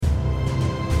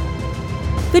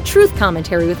The Truth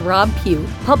Commentary with Rob Pugh,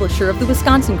 publisher of the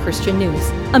Wisconsin Christian News,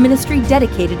 a ministry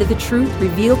dedicated to the truth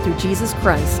revealed through Jesus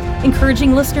Christ,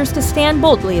 encouraging listeners to stand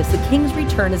boldly as the King's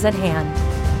return is at hand.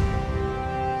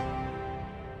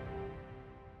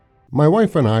 My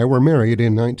wife and I were married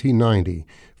in 1990.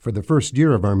 For the first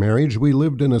year of our marriage, we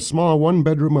lived in a small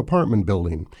one-bedroom apartment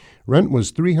building. Rent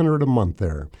was $300 a month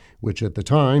there, which at the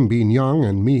time, being young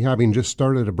and me having just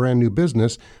started a brand new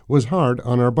business, was hard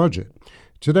on our budget.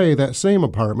 Today, that same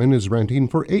apartment is renting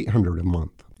for $800 a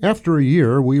month. After a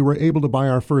year, we were able to buy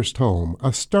our first home,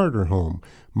 a starter home.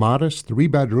 Modest, 3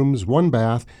 bedrooms, 1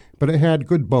 bath, but it had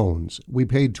good bones. We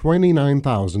paid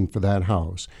 $29,000 for that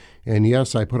house. And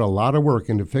yes, I put a lot of work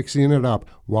into fixing it up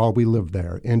while we lived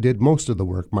there and did most of the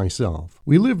work myself.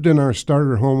 We lived in our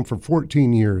starter home for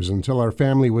 14 years until our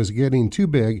family was getting too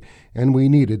big and we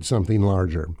needed something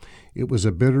larger. It was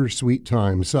a bittersweet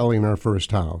time selling our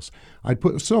first house. I'd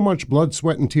put so much blood,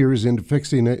 sweat, and tears into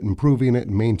fixing it, improving it,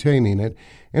 and maintaining it,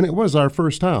 and it was our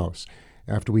first house.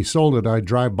 After we sold it, I'd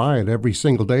drive by it every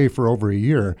single day for over a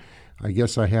year. I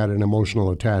guess I had an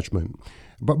emotional attachment.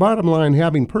 But bottom line,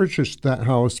 having purchased that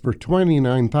house for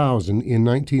 $29,000 in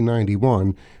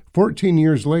 1991, 14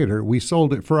 years later, we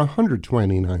sold it for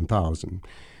 $129,000.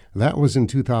 That was in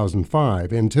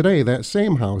 2005, and today that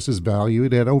same house is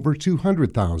valued at over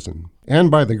 $200,000.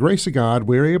 And by the grace of God,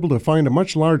 we were able to find a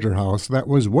much larger house that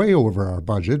was way over our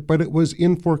budget, but it was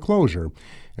in foreclosure,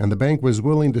 and the bank was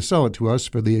willing to sell it to us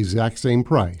for the exact same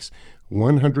price,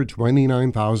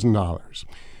 $129,000.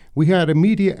 We had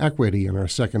immediate equity in our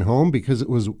second home because it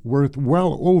was worth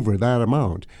well over that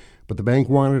amount, but the bank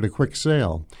wanted a quick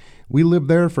sale. We lived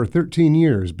there for 13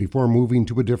 years before moving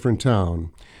to a different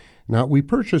town. Now, we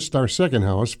purchased our second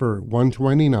house for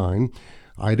 $129,000.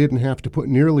 I didn't have to put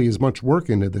nearly as much work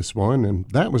into this one, and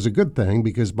that was a good thing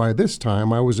because by this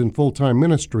time I was in full-time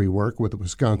ministry work with the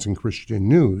Wisconsin Christian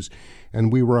News,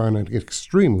 and we were on an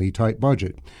extremely tight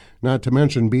budget, not to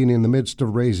mention being in the midst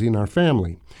of raising our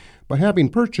family. But having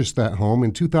purchased that home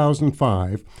in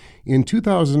 2005, in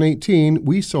 2018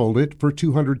 we sold it for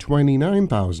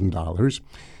 $229,000,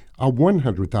 a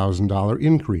 $100,000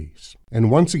 increase. And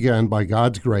once again, by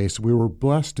God's grace, we were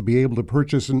blessed to be able to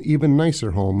purchase an even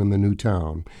nicer home in the new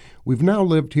town. We've now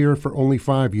lived here for only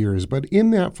 5 years, but in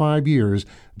that 5 years,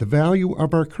 the value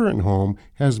of our current home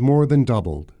has more than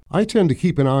doubled. I tend to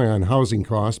keep an eye on housing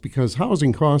costs because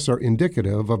housing costs are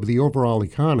indicative of the overall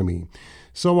economy.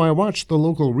 So I watch the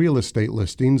local real estate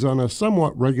listings on a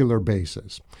somewhat regular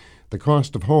basis. The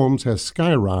cost of homes has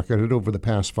skyrocketed over the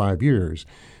past 5 years.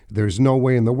 There's no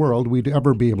way in the world we'd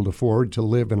ever be able to afford to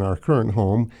live in our current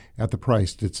home at the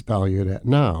price it's valued at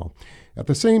now. At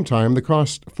the same time, the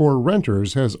cost for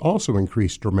renters has also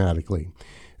increased dramatically.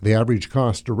 The average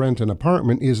cost to rent an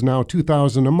apartment is now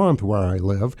 $2,000 a month where I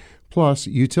live, plus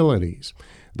utilities.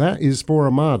 That is for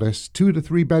a modest 2 to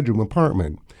 3 bedroom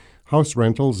apartment. House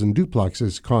rentals and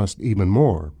duplexes cost even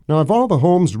more. Now, have all the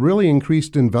homes really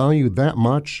increased in value that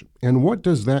much? And what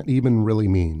does that even really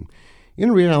mean?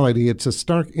 In reality, it's a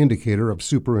stark indicator of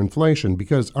superinflation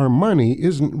because our money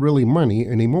isn't really money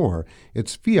anymore.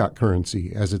 It's fiat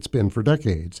currency, as it's been for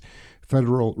decades.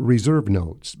 Federal Reserve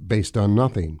notes based on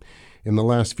nothing. In the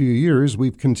last few years,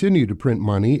 we've continued to print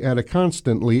money at a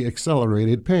constantly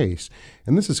accelerated pace,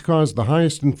 and this has caused the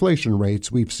highest inflation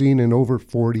rates we've seen in over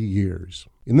 40 years.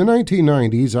 In the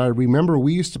 1990s, I remember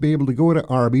we used to be able to go to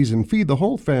Arby's and feed the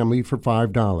whole family for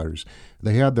 $5.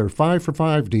 They had their 5 for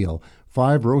 $5 deal,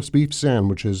 5 roast beef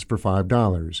sandwiches for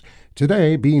 $5.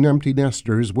 Today, being empty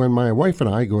nesters, when my wife and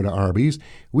I go to Arby's,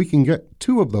 we can get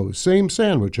 2 of those same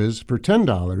sandwiches for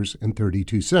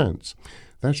 $10.32.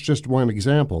 That's just one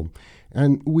example.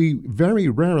 And we very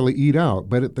rarely eat out,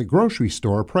 but at the grocery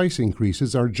store, price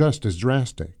increases are just as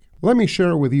drastic. Let me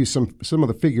share with you some of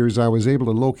the figures I was able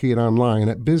to locate online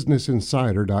at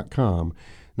BusinessInsider.com.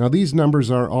 Now, these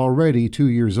numbers are already 2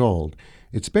 years old.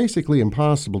 It's basically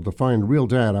impossible to find real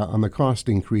data on the cost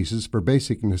increases for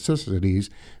basic necessities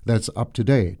that's up to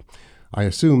date. I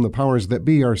assume the powers that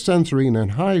be are censoring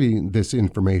and hiding this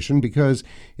information because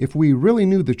if we really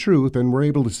knew the truth and were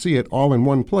able to see it all in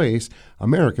one place,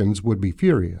 Americans would be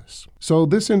furious. So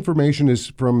this information is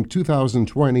from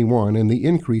 2021, and the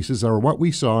increases are what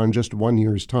we saw in just 1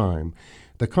 year's time.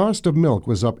 The cost of milk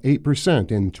was up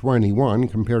 8% in 21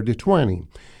 compared to 20.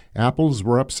 Apples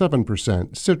were up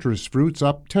 7%, citrus fruits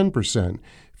up 10%,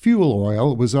 fuel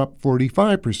oil was up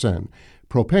 45%.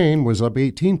 Propane was up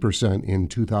 18% in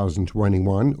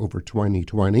 2021 over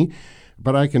 2020,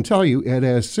 but I can tell you it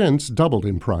has since doubled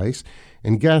in price,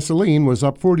 and gasoline was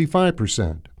up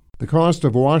 45%. The cost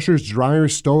of washers,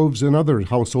 dryers, stoves, and other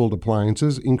household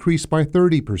appliances increased by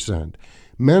 30%.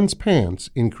 Men's pants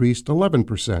increased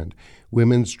 11%,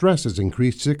 women's dresses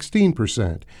increased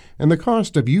 16%, and the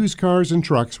cost of used cars and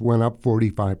trucks went up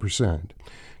 45%.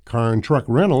 Car and truck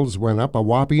rentals went up a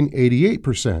whopping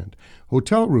 88%,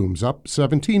 hotel rooms up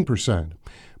 17%.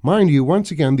 Mind you,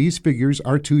 once again, these figures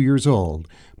are 2 years old,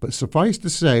 but suffice to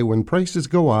say, when prices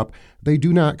go up, they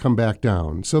do not come back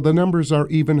down, so the numbers are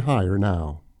even higher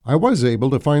now. I was able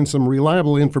to find some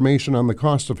reliable information on the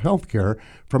cost of health care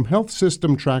from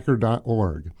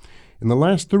healthsystemtracker.org. In the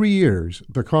last 3 years,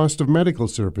 the cost of medical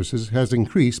services has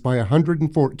increased by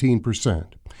 114%.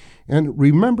 And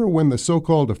remember when the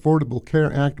so-called Affordable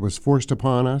Care Act was forced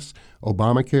upon us,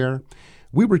 Obamacare?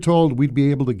 We were told we'd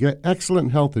be able to get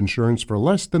excellent health insurance for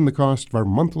less than the cost of our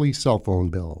monthly cell phone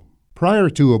bill. Prior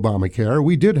to Obamacare,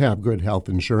 we did have good health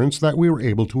insurance that we were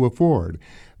able to afford.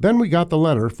 Then we got the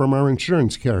letter from our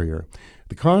insurance carrier.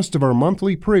 The cost of our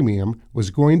monthly premium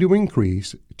was going to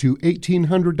increase to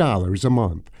 $1,800 a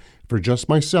month for just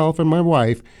myself and my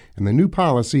wife, and the new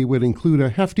policy would include a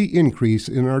hefty increase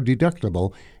in our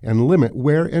deductible and limit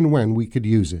where and when we could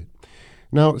use it.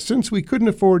 Now, since we couldn't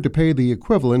afford to pay the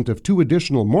equivalent of 2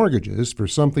 additional mortgages for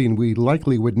something we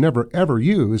likely would never ever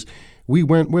use, we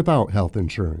went without health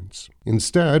insurance.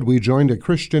 Instead, we joined a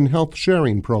Christian health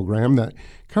sharing program that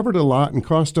covered a lot and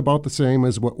cost about the same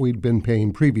as what we'd been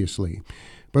paying previously.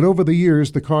 But over the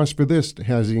years, the cost for this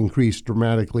has increased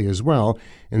dramatically as well,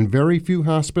 and very few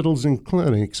hospitals and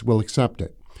clinics will accept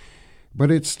it. But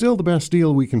it's still the best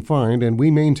deal we can find, and we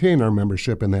maintain our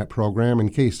membership in that program in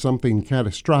case something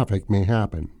catastrophic may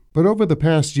happen. But over the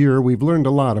past year, we've learned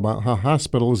a lot about how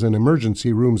hospitals and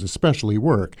emergency rooms especially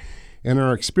work, and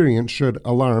our experience should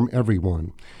alarm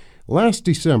everyone. Last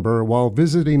December, while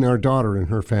visiting our daughter and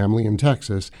her family in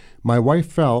Texas, my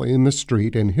wife fell in the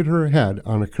street and hit her head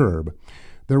on a curb.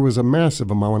 There was a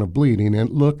massive amount of bleeding and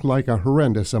it looked like a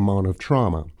horrendous amount of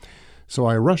trauma. So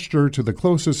I rushed her to the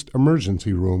closest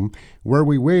emergency room, where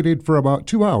we waited for about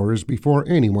 2 hours before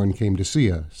anyone came to see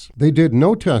us. They did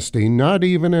no testing, not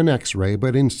even an x-ray,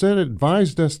 but instead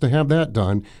advised us to have that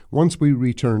done once we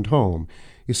returned home.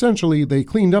 Essentially, they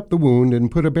cleaned up the wound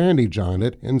and put a bandage on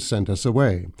it and sent us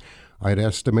away. I'd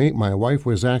estimate my wife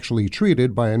was actually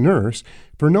treated by a nurse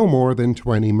for no more than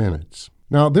 20 minutes.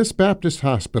 Now, this Baptist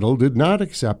hospital did not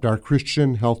accept our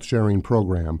Christian health sharing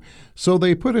program, so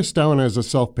they put us down as a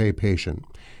self-pay patient.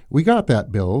 We got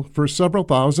that bill for several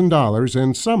 $1,000s,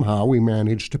 and somehow we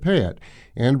managed to pay it,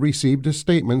 and received a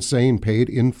statement saying paid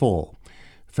in full.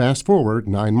 Fast forward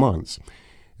 9 months.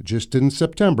 Just in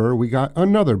September, we got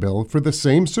another bill for the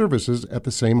same services at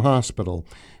the same hospital,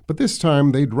 but this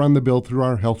time they'd run the bill through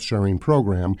our health sharing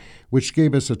program, which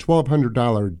gave us a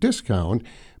 $1,200 discount,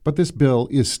 but this bill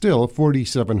is still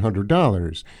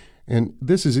 $4,700, and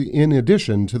this is in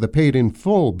addition to the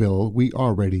paid-in-full bill we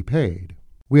already paid.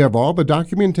 We have all the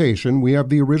documentation, we have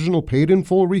the original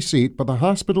paid-in-full receipt, but the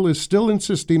hospital is still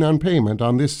insisting on payment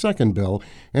on this second bill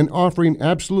and offering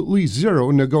absolutely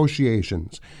zero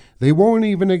negotiations. They won't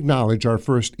even acknowledge our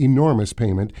first enormous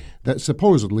payment that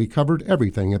supposedly covered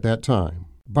everything at that time.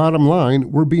 Bottom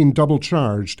line, we're being double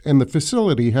charged, and the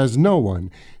facility has no one,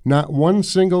 not one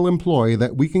single employee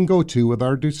that we can go to with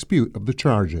our dispute of the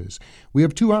charges. We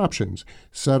have 2 options: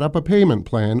 set up a payment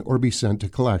plan or be sent to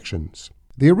collections.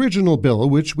 The original bill,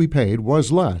 which we paid,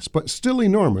 was less, but still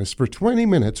enormous for 20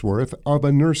 minutes worth of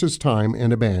a nurse's time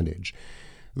and a bandage.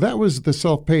 That was the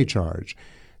self-pay charge.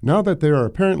 Now that they are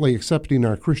apparently accepting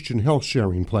our Christian health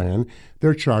sharing plan,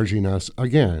 they're charging us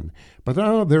again. But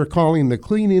now they're calling the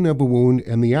cleaning of a wound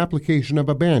and the application of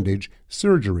a bandage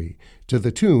surgery, to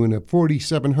the tune of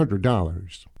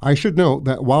 $4,700. I should note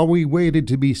that while we waited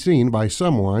to be seen by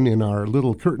someone in our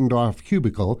little curtained-off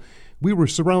cubicle, we were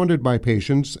surrounded by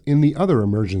patients in the other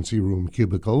emergency room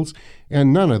cubicles,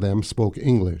 and none of them spoke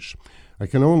English. I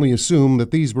can only assume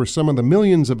that these were some of the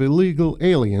millions of illegal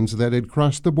aliens that had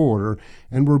crossed the border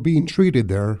and were being treated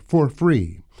there for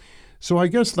free. So I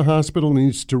guess the hospital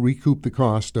needs to recoup the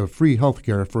cost of free health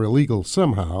care for illegals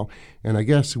somehow, and I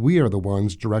guess we are the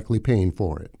ones directly paying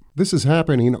for it. This is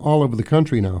happening all over the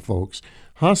country now, folks.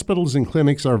 Hospitals and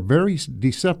clinics are very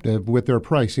deceptive with their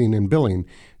pricing and billing,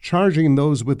 charging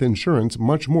those with insurance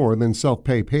much more than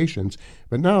self-pay patients,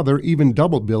 but now they're even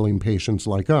double billing patients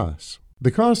like us. The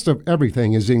cost of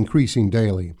everything is increasing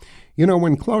daily. You know,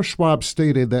 when Klaus Schwab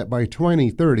stated that by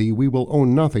 2030 we will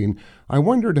own nothing, I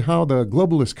wondered how the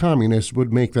globalist communists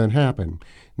would make that happen.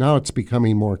 Now it's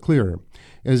becoming more clear.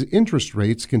 As interest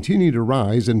rates continue to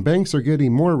rise and banks are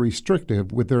getting more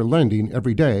restrictive with their lending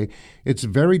every day, it's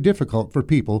very difficult for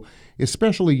people,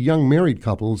 especially young married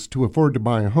couples, to afford to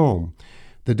buy a home.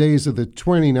 The days of the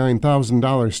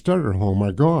 $29,000 starter home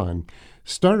are gone.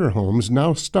 Starter homes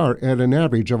now start at an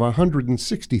average of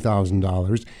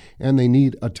 $160,000, and they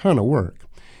need a ton of work.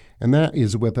 And that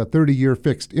is with a 30-year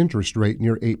fixed interest rate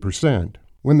near 8%.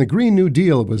 When the Green New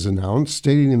Deal was announced,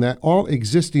 stating that all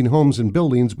existing homes and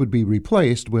buildings would be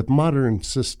replaced with modern,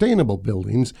 sustainable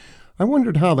buildings, I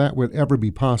wondered how that would ever be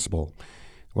possible.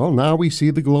 Well, now we see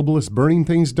the globalists burning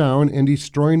things down and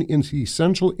destroying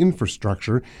essential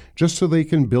infrastructure just so they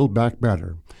can build back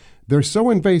better. They're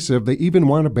so invasive they even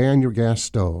want to ban your gas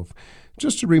stove.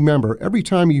 Just to remember, every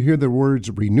time you hear the words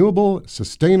renewable,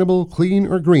 sustainable, clean,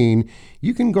 or green,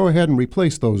 you can go ahead and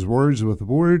replace those words with the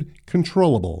word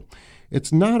controllable.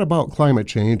 It's not about climate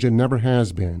change and never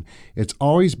has been. It's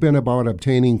always been about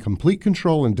obtaining complete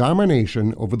control and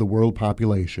domination over the world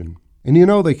population. And you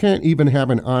know, they can't even have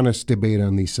an honest debate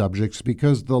on these subjects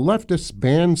because the leftists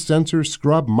ban, censor,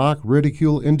 scrub, mock,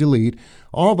 ridicule, and delete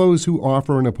all those who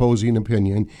offer an opposing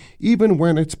opinion, even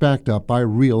when it's backed up by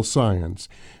real science.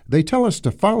 They tell us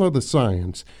to follow the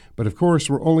science, but of course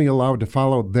we're only allowed to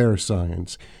follow their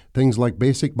science. Things like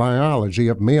basic biology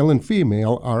of male and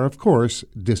female are, of course,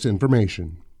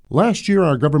 disinformation. Last year,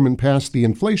 our government passed the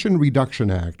Inflation Reduction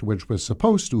Act, which was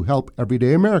supposed to help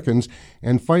everyday Americans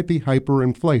and fight the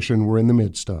hyperinflation we're in the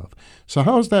midst of. So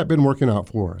how's that been working out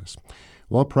for us?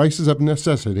 Well, prices of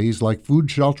necessities like food,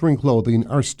 shelter, and clothing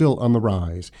are still on the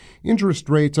rise. Interest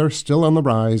rates are still on the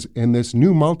rise, and this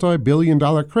new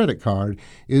multi-billion-dollar credit card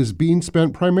is being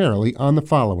spent primarily on the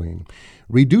following: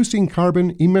 reducing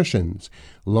carbon emissions,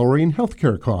 lowering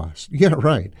healthcare costs, yeah,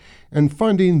 right, and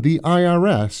funding the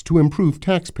IRS to improve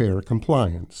taxpayer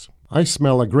compliance. I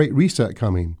smell a great reset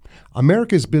coming.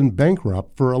 America's been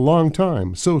bankrupt for a long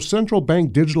time, so central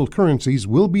bank digital currencies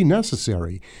will be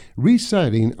necessary,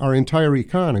 resetting our entire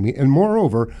economy and,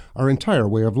 moreover, our entire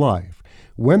way of life.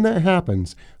 When that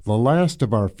happens, the last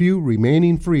of our few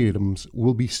remaining freedoms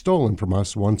will be stolen from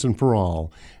us once and for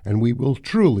all, and we will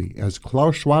truly, as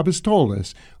Klaus Schwab has told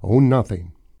us, own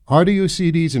nothing. Audio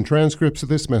CDs and transcripts of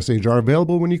this message are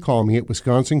available when you call me at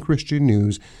Wisconsin Christian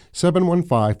News,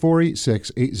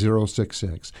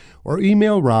 715-486-8066, or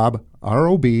email Rob,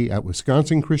 R-O-B, at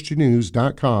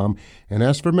wisconsinchristiannews.com and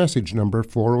ask for message number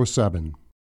 407.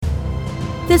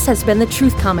 This has been the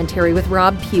Truth Commentary with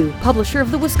Rob Pugh, publisher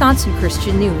of the Wisconsin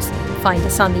Christian News. Find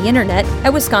us on the internet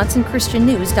at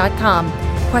wisconsinchristiannews.com.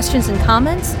 Questions and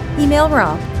comments? Email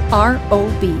Rob,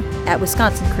 R-O-B, at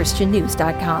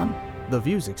wisconsinchristiannews.com. The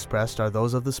views expressed are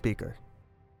those of the speaker.